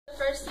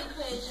first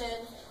equation,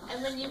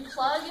 and when you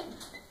plug,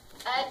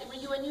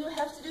 when you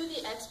have to do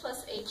the x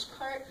plus h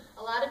part,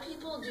 a lot of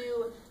people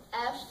do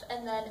f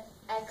and then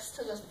x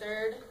to the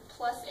third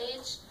plus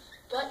h,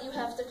 but you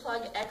have to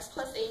plug x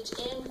plus h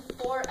in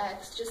for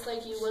x, just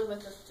like you would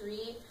with a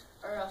 3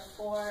 or a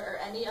 4 or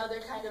any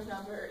other kind of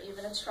number, or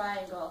even a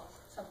triangle,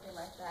 something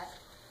like that.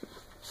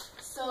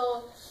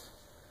 So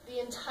the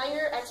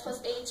entire x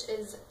plus h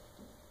is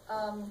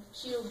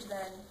cubed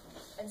then,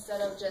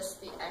 instead of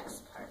just the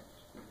x part.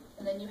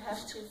 And then you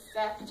have to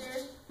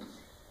factor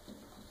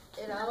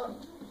it out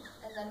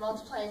and then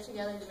multiply it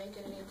together to make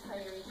it an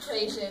entire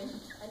equation.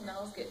 And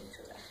Mel's getting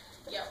to that.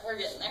 Yeah, we're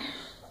getting there.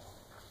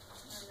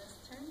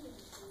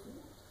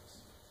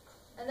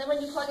 And then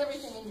when you plug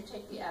everything in, you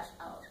take the f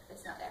out.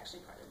 It's not actually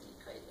part of the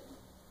equation.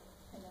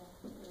 I know,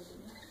 we're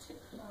doing that too.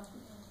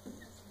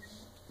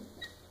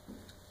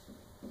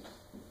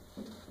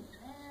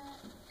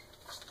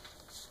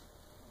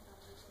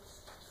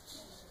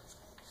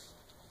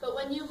 But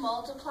when you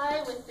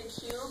multiply with the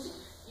cube,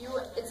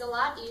 it's a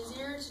lot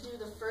easier to do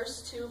the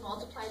first two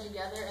multiply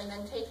together and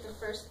then take the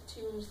first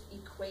two's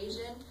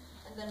equation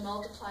and then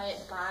multiply it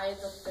by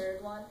the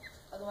third one.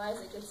 Otherwise,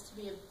 it gets to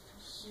be a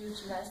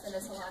huge mess, and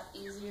it's a lot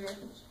easier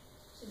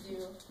to do.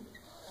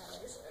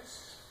 This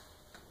is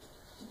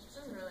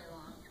really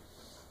long.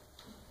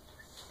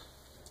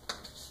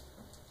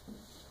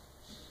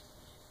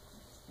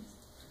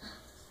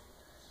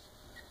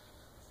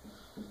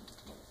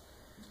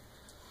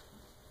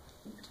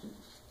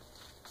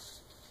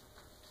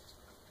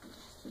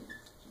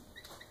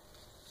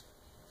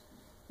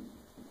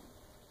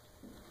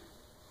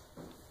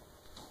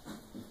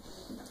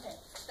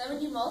 Then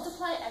when you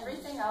multiply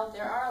everything out,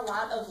 there are a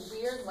lot of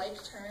weird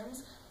like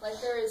terms. Like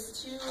there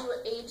is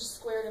 2h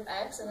squared of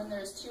x, and then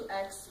there's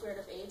 2x squared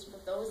of h,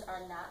 but those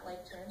are not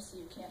like terms, so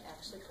you can't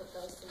actually put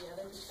those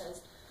together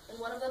because in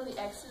one of them the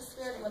x is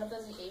squared, and one of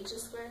them the h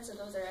is squared, so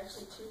those are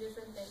actually two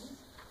different things.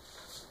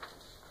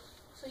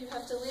 So you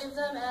have to leave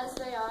them as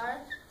they are.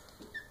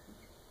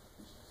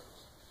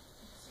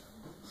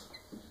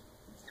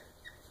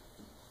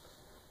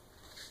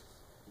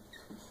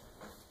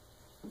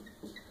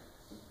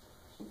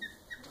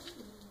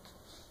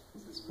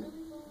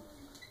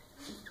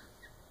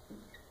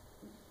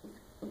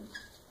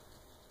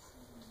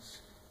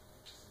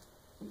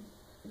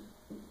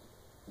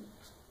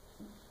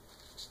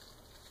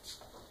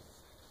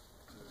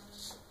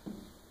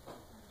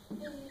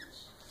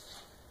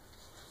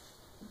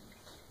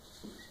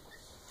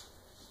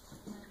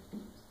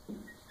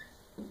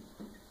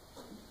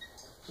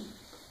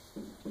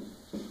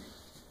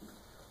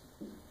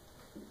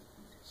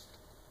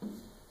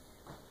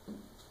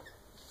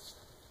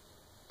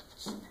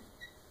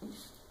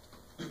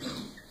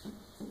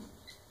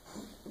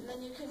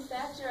 You can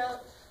factor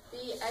out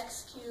the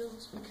x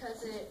cubed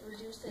because it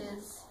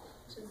reduces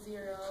to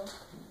 0.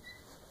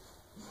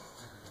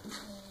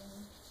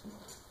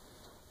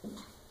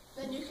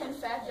 Then you can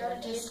factor out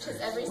an h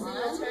because every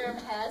single term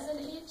has an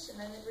h, and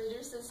then it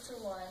reduces to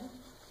 1.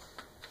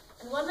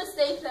 And one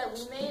mistake that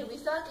we made, we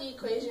thought the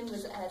equation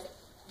was at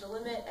the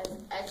limit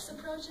as x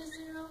approaches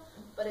 0,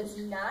 but it's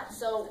not.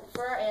 So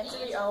for our answer,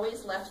 we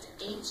always left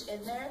h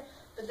in there.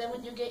 But then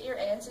when you get your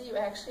answer, you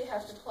actually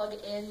have to plug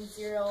in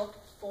 0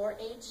 for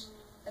h,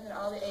 and then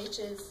all the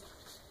h's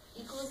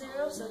equal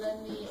 0, so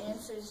then the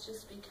answers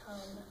just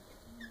become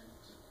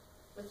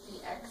with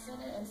the x in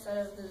it instead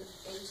of the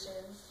h's.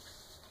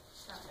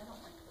 God, I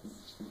don't like this.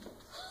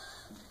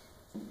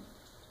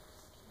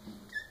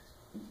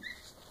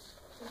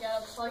 We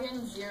gotta plug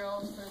in 0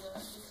 for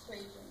the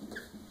equation.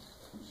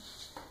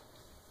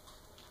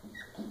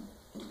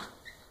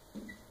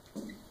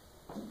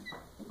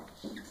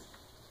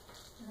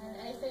 And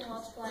anything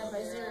multiplied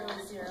by 0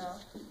 is 0.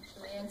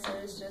 So the answer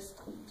is just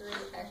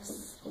 3x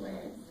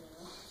squared.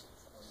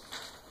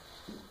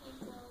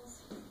 Equals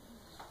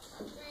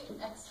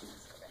 3x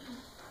squared.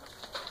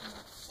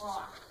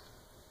 Wow.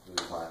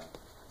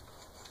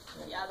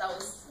 Yeah, that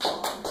was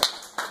long.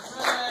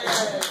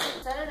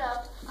 Set it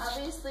up.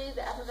 Obviously,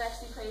 the f of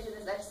x equation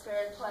is x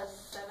squared plus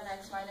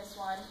 7x minus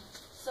 1.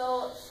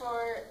 So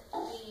for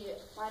the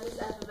minus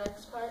f of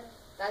x part,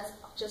 that's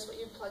just what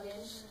you plug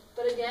in.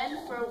 But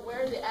again, for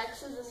where the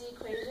x is in the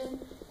equation,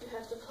 you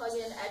have to plug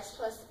in x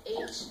plus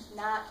h,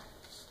 not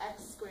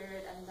x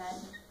squared and then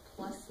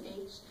plus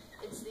h.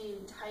 It's the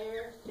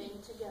entire thing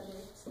together,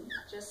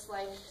 just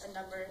like a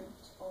number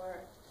or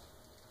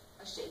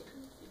a shape.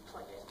 You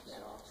plug it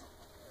at all.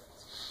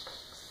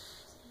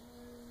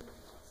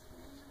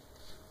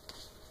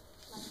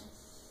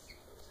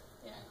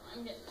 Yeah,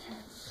 I'm getting there.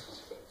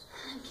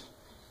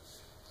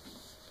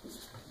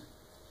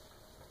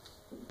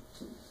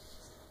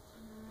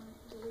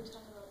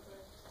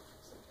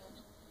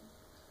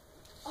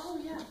 Oh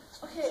yeah.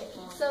 Okay.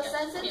 So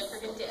since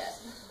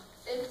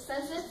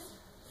it's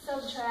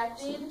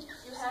subtracting,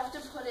 you have to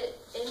put it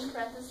in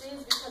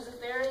parentheses because if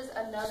there is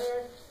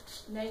another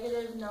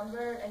negative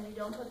number and you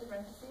don't put the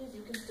parentheses,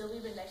 you can still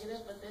leave it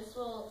negative, but this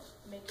will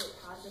make it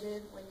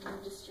positive when you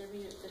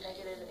distribute the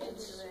negative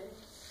into it.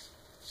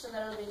 So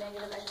then it'll be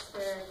negative x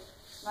squared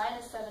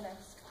minus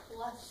 7x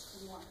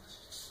plus 1.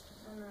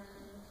 And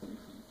then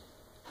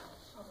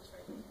I'll just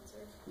write the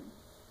answer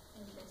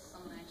in case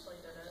someone actually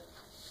did it.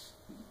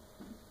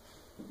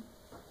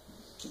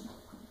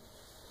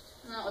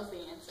 And that was the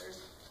answer.